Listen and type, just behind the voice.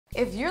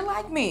If you're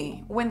like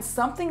me, when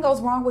something goes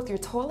wrong with your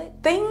toilet,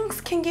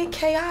 things can get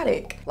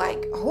chaotic.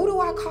 Like, who do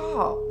I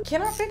call?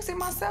 Can I fix it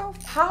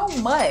myself? How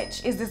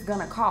much is this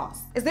gonna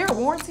cost? Is there a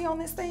warranty on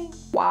this thing?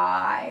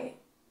 Why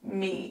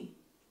me?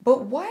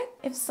 But what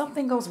if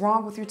something goes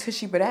wrong with your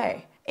TUSHY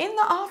Bidet? In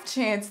the off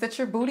chance that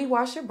your booty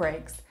washer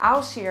breaks,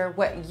 I'll share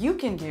what you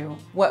can do,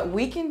 what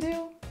we can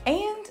do,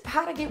 and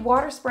how to get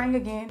water spraying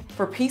again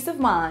for peace of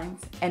mind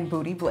and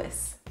booty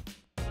bliss.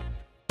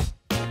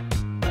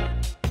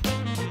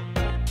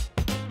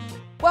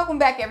 Welcome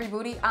back,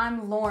 everybody.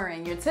 I'm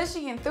Lauren, your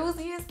TUSHY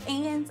enthusiast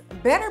and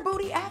better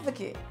booty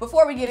advocate.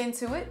 Before we get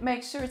into it,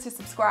 make sure to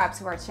subscribe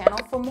to our channel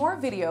for more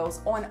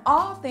videos on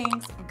all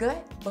things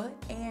gut, butt,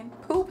 and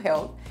poop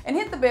health, and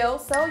hit the bell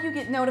so you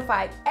get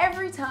notified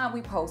every time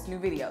we post new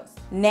videos.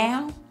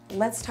 Now,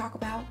 let's talk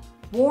about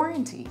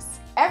warranties.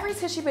 Every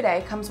TUSHY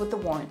Bidet comes with a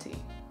warranty,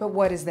 but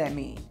what does that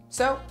mean?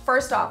 So,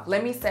 first off,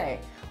 let me say,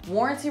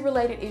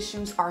 warranty-related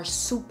issues are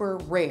super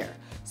rare.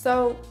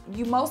 So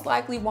you most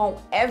likely won't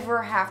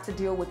ever have to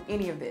deal with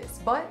any of this.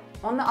 But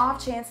on the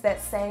off chance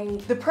that, say,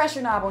 the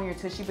pressure knob on your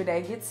TUSHY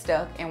Bidet gets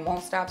stuck and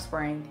won't stop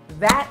spraying,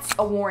 that's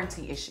a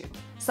warranty issue.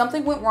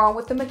 Something went wrong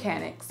with the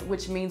mechanics,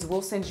 which means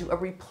we'll send you a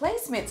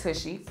replacement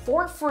TUSHY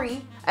for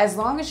free as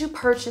long as you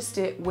purchased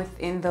it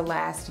within the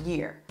last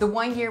year. The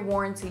 1-year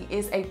warranty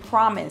is a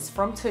promise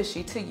from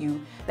TUSHY to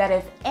you that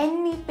if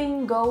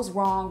anything goes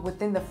wrong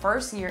within the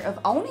first year of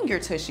owning your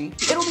TUSHY,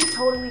 it'll be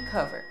totally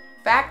covered.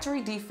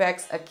 Factory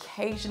defects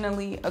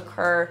occasionally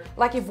occur,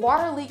 like if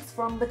water leaks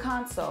from the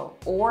console,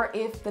 or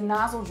if the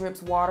nozzle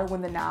drips water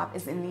when the knob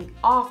is in the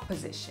off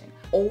position,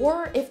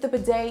 or if the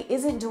bidet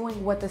isn't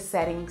doing what the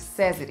setting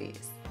says it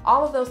is.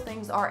 All of those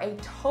things are a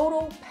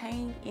total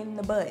pain in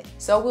the butt.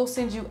 So we'll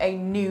send you a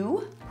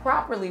new,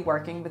 properly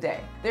working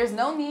bidet. There's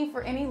no need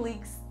for any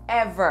leaks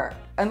ever,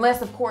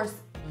 unless of course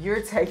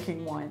you're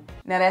taking one.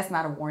 Now that's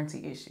not a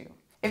warranty issue.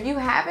 If you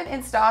haven't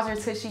installed your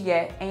TUSHY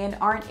yet and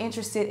aren't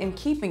interested in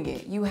keeping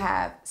it, you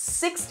have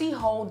 60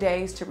 whole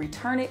days to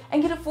return it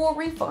and get a full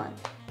refund.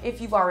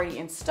 If you've already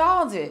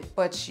installed it,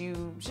 but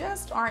you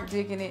just aren't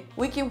digging it,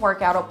 we can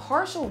work out a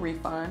partial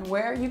refund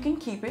where you can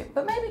keep it,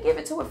 but maybe give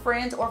it to a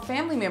friend or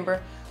family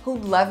member who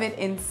love it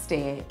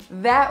instead.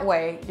 That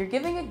way, you're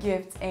giving a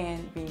gift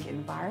and being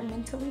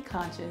environmentally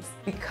conscious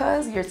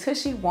because your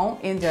TUSHY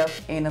won't end up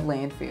in a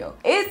landfill.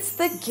 It's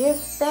the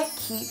gift that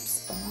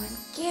keeps on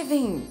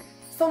giving.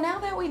 So now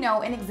that we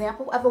know an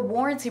example of a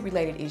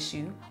warranty-related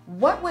issue,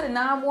 what would a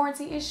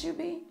non-warranty issue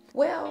be?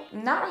 Well,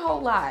 not a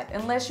whole lot,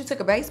 unless you took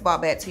a baseball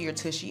bat to your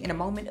TUSHY in a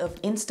moment of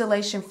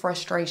installation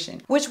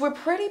frustration, which we're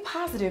pretty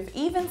positive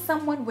even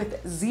someone with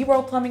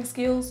zero plumbing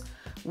skills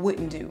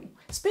wouldn't do.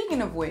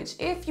 Speaking of which,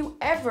 if you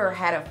ever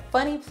had a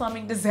funny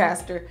plumbing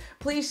disaster,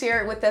 please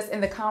share it with us in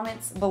the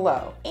comments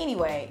below.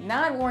 Anyway,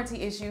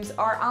 non-warranty issues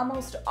are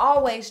almost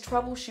always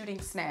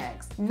troubleshooting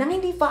snags.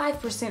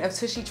 95% of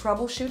TUSHY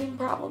troubleshooting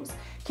problems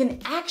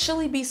can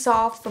actually be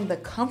solved from the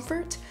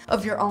comfort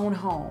of your own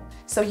home,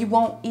 so you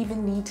won't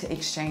even need to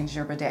exchange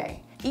your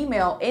bidet.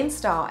 Email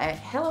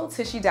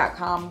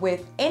install@hellotushy.com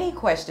with any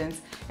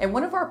questions, and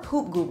one of our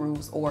poop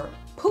gurus or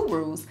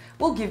poorus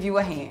will give you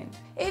a hand.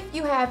 If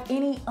you have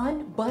any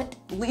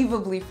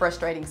unbelievably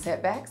frustrating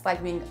setbacks,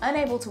 like being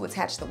unable to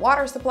attach the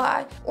water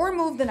supply or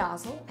move the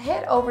nozzle,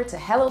 head over to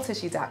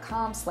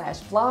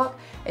hellotushy.com/blog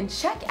and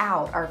check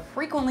out our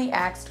frequently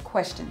asked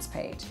questions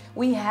page.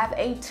 We have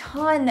a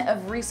ton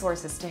of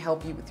resources to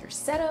help you with your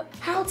setup,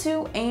 how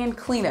to, and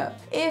cleanup.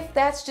 If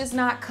that's just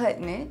not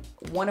cutting it,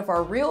 one of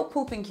our real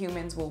pooping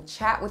humans will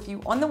chat with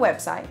you on the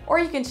website, or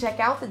you can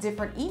check out the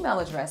different email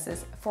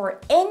addresses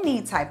for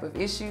any type of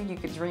issue you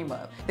could dream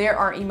of. There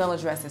are email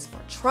addresses for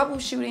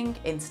troubleshooting,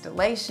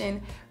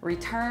 installation,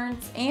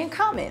 returns, and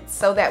comments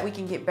so that we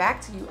can get back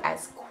to you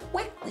as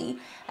quickly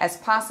as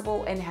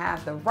possible and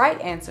have the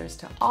right answers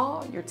to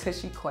all your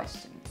TUSHY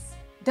questions.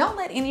 Don't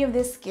let any of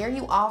this scare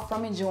you off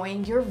from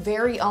enjoying your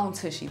very own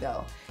TUSHY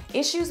though.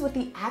 Issues with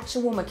the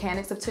actual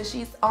mechanics of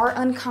TUSHYs are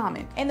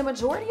uncommon, and the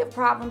majority of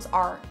problems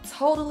are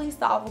totally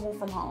solvable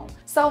from home.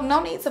 So no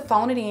need to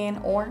phone it in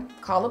or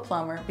call a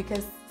plumber,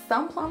 because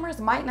some plumbers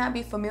might not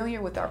be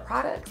familiar with our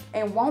products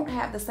and won't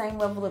have the same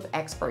level of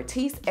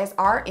expertise as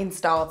our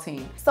install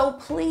team. So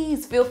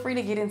please feel free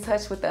to get in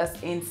touch with us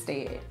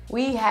instead.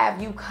 We have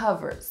you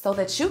covered so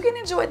that you can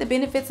enjoy the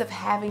benefits of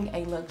having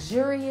a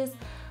luxurious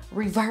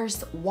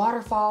reverse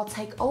waterfall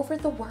take over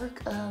the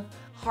work of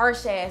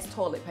harsh-ass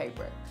toilet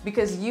paper,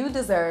 because you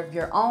deserve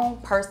your own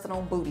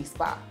personal booty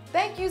spa.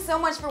 Thank you so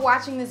much for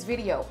watching this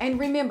video, and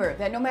remember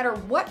that no matter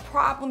what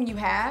problem you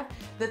have,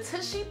 the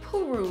TUSHY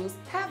Poorus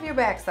have your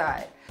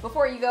backside.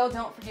 Before you go,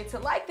 don't forget to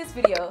like this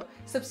video,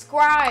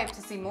 subscribe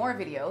to see more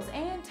videos,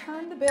 and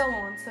turn the bell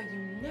on so you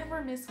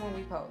never miss when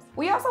we post.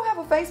 We also have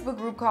a Facebook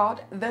group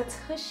called the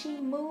TUSHY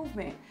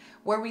Movement,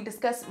 where we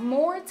discuss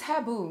more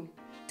taboo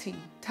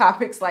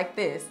topics like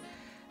this.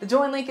 The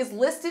join link is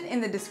listed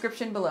in the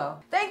description below.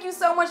 Thank you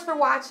so much for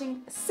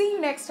watching. See you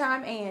next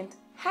time, and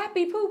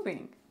happy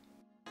pooping.